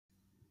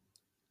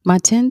My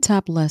 10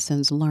 top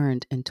lessons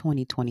learned in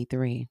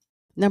 2023.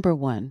 Number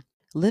one,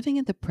 living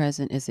in the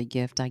present is a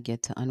gift I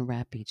get to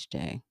unwrap each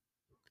day.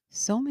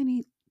 So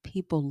many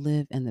people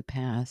live in the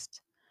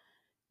past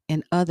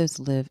and others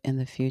live in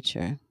the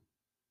future.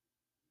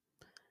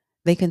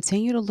 They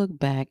continue to look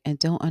back and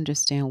don't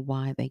understand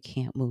why they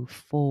can't move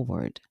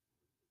forward.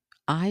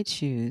 I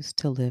choose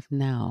to live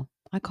now.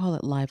 I call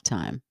it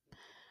lifetime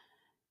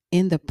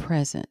in the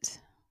present,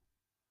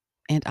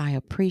 and I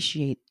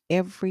appreciate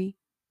every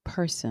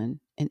person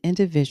and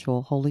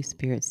individual Holy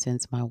Spirit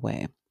sends my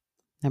way.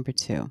 Number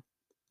two,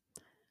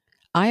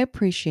 I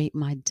appreciate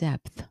my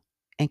depth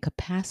and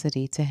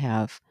capacity to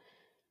have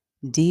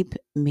deep,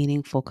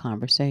 meaningful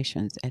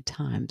conversations at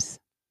times.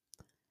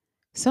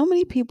 So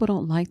many people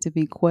don't like to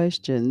be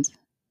questioned,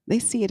 they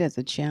see it as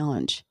a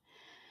challenge.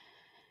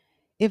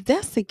 If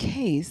that's the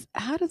case,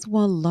 how does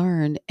one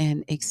learn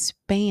and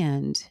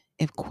expand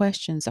if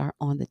questions are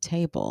on the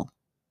table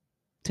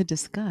to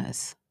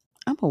discuss?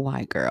 I'm a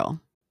white girl.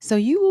 So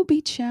you will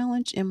be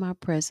challenged in my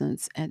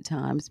presence at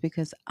times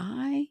because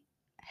I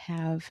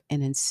have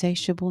an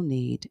insatiable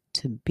need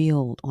to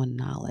build on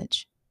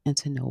knowledge and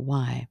to know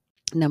why.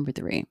 Number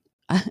three,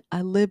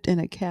 I lived in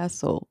a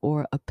castle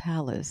or a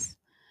palace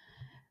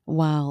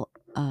while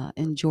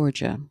in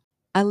Georgia.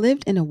 I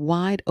lived in a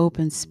wide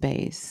open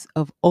space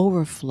of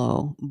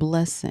overflow,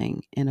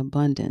 blessing, and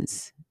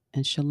abundance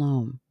and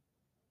shalom.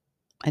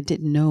 I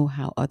didn't know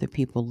how other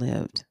people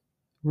lived,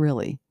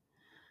 really,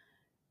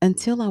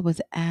 until I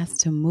was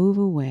asked to move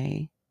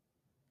away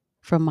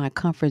from my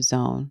comfort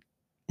zone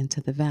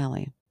into the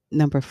valley.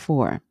 Number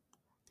four,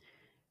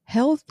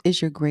 health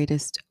is your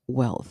greatest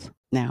wealth.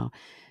 Now,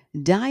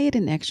 diet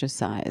and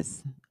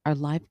exercise are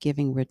life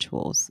giving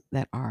rituals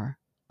that are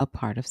a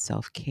part of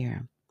self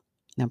care.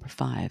 Number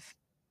five,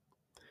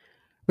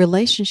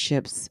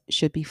 relationships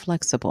should be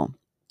flexible.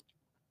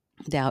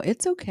 Now,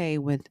 it's okay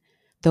with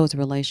those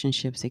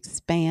relationships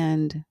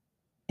expand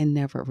and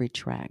never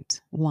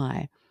retract.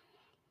 Why?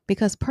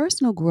 Because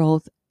personal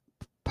growth,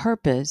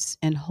 purpose,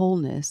 and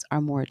wholeness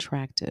are more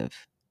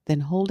attractive than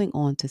holding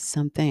on to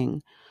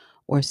something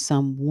or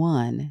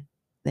someone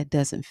that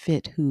doesn't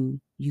fit who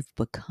you've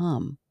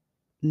become,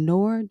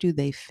 nor do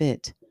they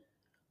fit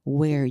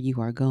where you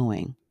are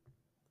going.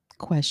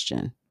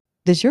 Question: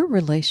 does your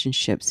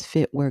relationships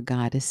fit where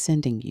God is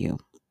sending you?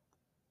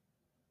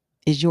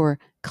 Is your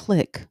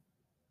clique,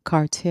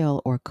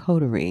 cartel, or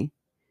coterie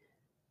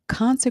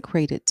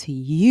consecrated to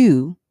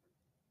you,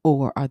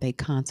 or are they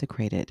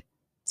consecrated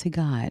to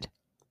God?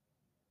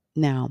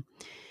 Now,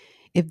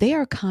 if they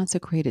are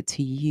consecrated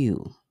to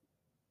you,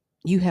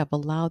 you have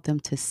allowed them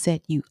to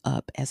set you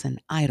up as an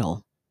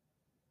idol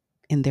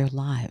in their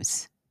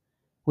lives,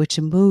 which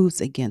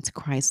moves against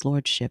Christ's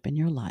lordship in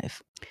your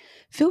life.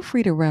 Feel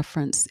free to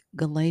reference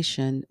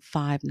Galatians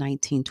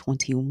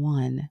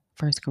 5:19-21,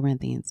 1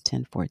 Corinthians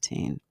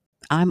 10:14.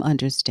 I'm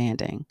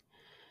understanding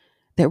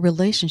that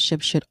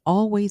relationships should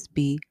always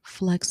be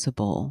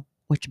flexible,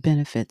 which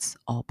benefits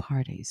all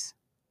parties.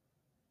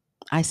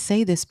 I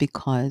say this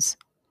because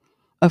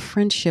a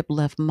friendship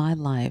left my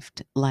life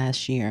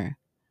last year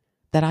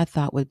that I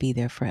thought would be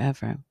there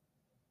forever.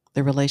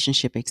 The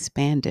relationship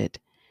expanded,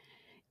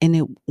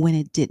 and when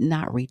it did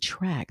not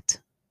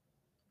retract,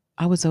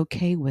 I was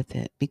okay with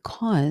it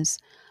because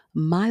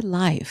my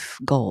life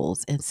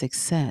goals and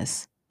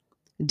success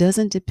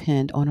doesn't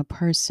depend on a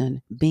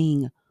person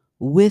being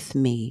with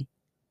me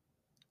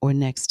or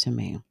next to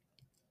me.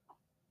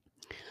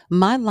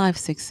 My life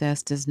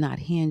success does not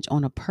hinge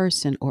on a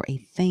person or a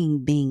thing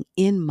being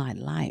in my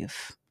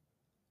life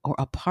or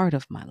a part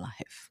of my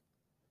life.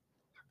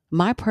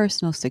 My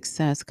personal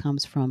success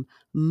comes from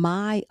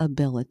my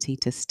ability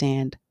to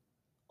stand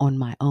on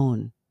my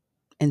own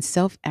and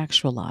self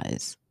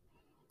actualize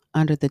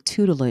under the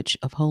tutelage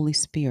of Holy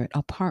Spirit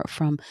apart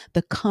from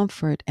the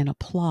comfort and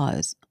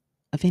applause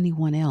of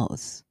anyone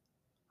else.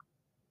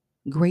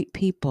 Great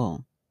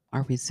people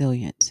are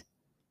resilient.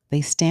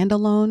 They stand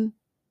alone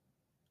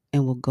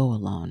and will go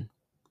alone.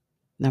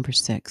 Number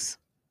six,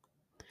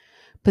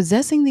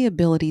 possessing the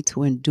ability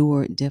to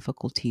endure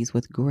difficulties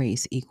with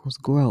grace equals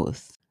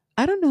growth.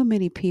 I don't know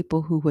many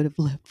people who would have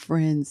left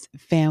friends,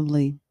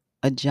 family,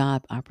 a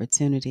job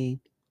opportunity,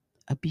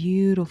 a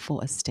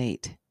beautiful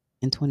estate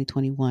in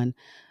 2021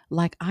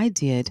 like I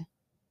did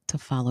to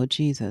follow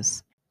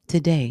Jesus.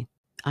 Today,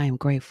 I am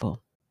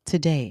grateful.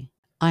 Today,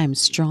 I am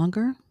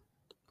stronger,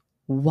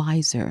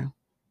 wiser,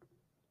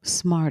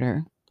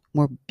 smarter,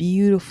 more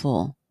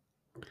beautiful,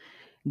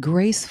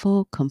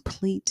 graceful,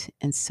 complete,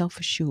 and self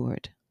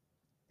assured,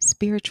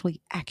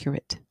 spiritually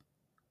accurate,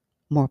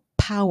 more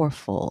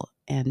powerful,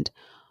 and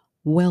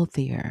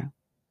wealthier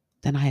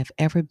than I have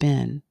ever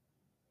been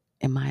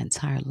in my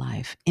entire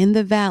life. In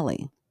the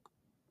valley,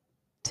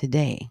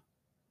 today,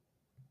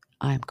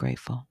 I am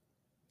grateful.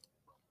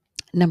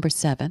 Number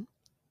seven,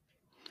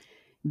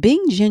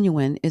 being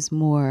genuine is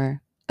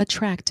more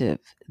attractive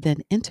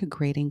than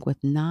integrating with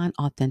non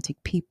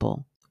authentic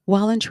people.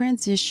 While in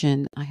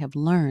transition, I have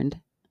learned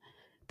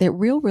that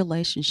real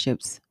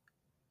relationships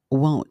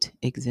won't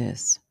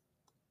exist.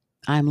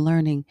 I'm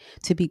learning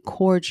to be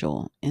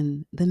cordial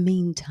in the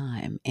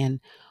meantime and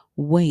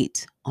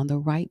wait on the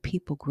right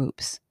people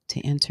groups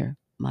to enter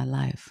my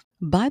life.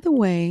 By the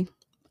way,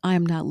 I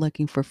am not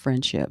looking for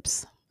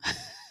friendships.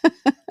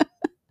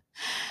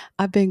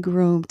 I've been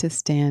groomed to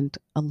stand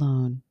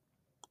alone.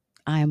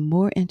 I am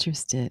more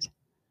interested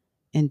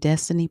in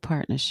destiny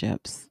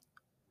partnerships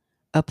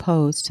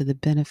opposed to the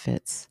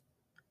benefits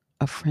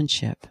of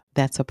friendship.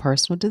 That's a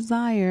personal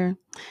desire.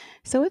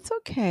 So it's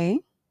okay.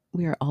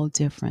 We are all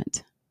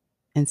different,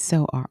 and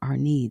so are our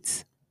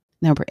needs.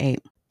 Number 8,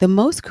 the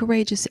most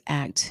courageous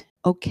act,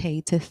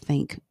 okay to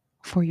think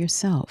for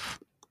yourself.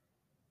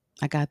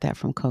 I got that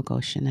from Coco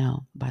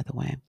Chanel, by the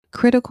way.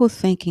 Critical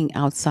thinking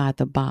outside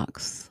the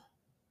box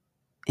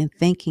and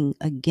thinking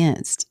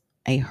against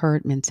a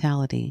herd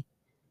mentality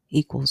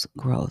equals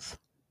growth.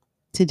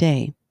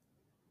 Today,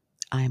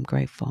 I am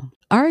grateful.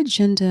 Our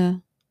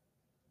agenda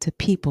to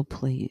people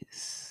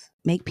please,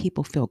 make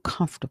people feel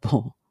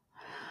comfortable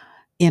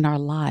in our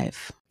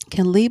life,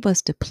 can leave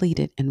us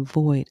depleted and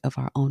void of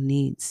our own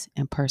needs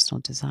and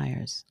personal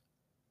desires.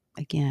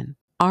 Again,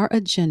 our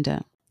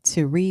agenda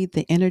to read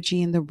the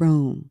energy in the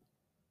room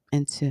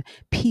and to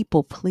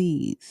people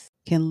please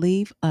can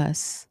leave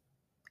us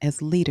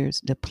as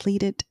leaders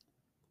depleted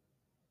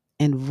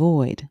and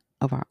void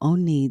of our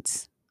own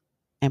needs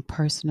and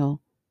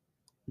personal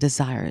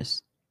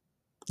desires.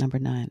 Number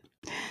 9,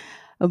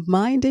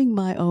 minding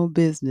my own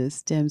business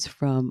stems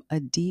from a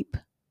deep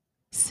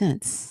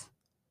sense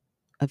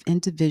of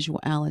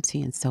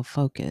individuality and self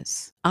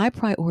focus. I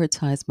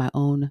prioritize my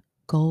own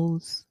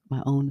goals,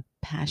 my own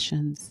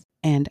passions,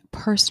 and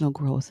personal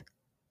growth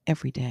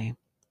every day.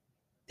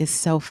 This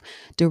self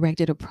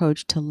directed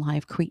approach to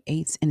life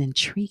creates an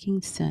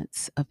intriguing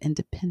sense of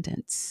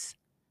independence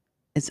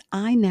as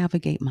I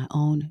navigate my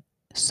own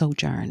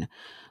sojourn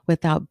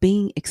without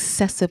being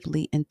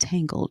excessively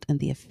entangled in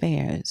the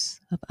affairs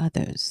of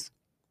others.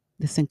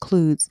 This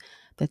includes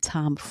the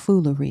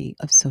tomfoolery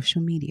of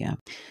social media.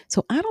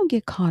 So I don't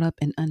get caught up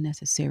in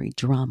unnecessary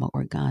drama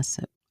or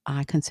gossip.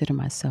 I consider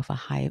myself a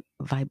high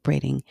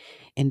vibrating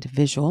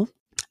individual.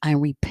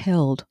 I'm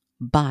repelled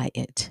by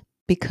it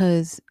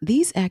because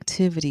these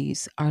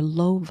activities are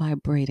low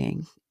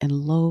vibrating and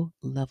low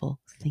level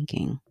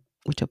thinking,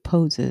 which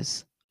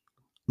opposes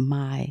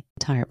my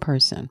entire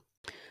person.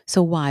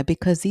 So, why?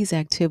 Because these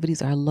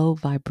activities are low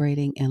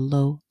vibrating and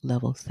low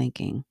level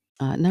thinking.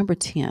 Number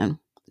 10,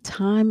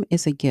 time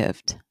is a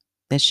gift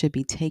that should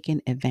be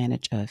taken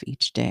advantage of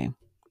each day.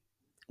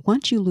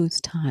 Once you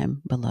lose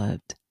time,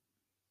 beloved,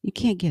 you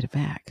can't get it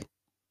back.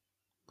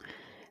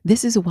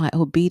 This is why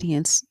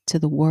obedience to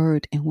the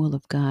word and will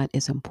of God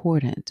is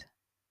important,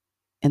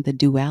 and the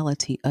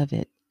duality of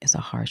it is a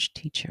harsh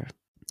teacher.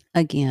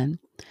 Again,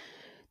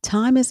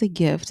 time is a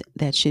gift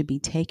that should be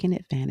taken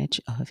advantage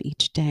of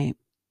each day.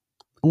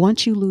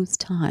 Once you lose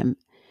time,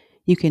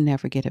 you can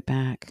never get it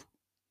back.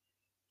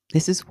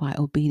 This is why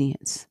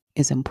obedience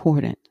is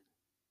important,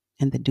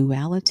 and the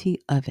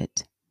duality of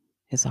it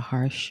is a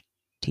harsh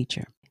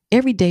teacher.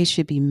 Every day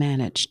should be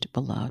managed,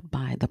 beloved,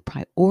 by the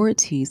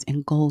priorities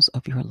and goals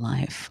of your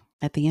life.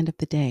 At the end of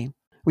the day,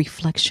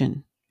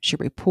 reflection should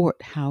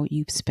report how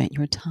you've spent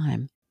your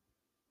time.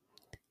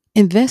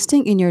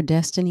 Investing in your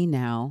destiny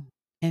now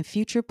and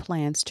future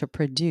plans to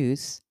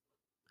produce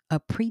a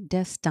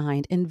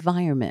predestined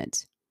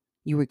environment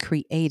you were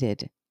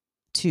created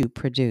to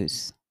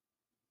produce.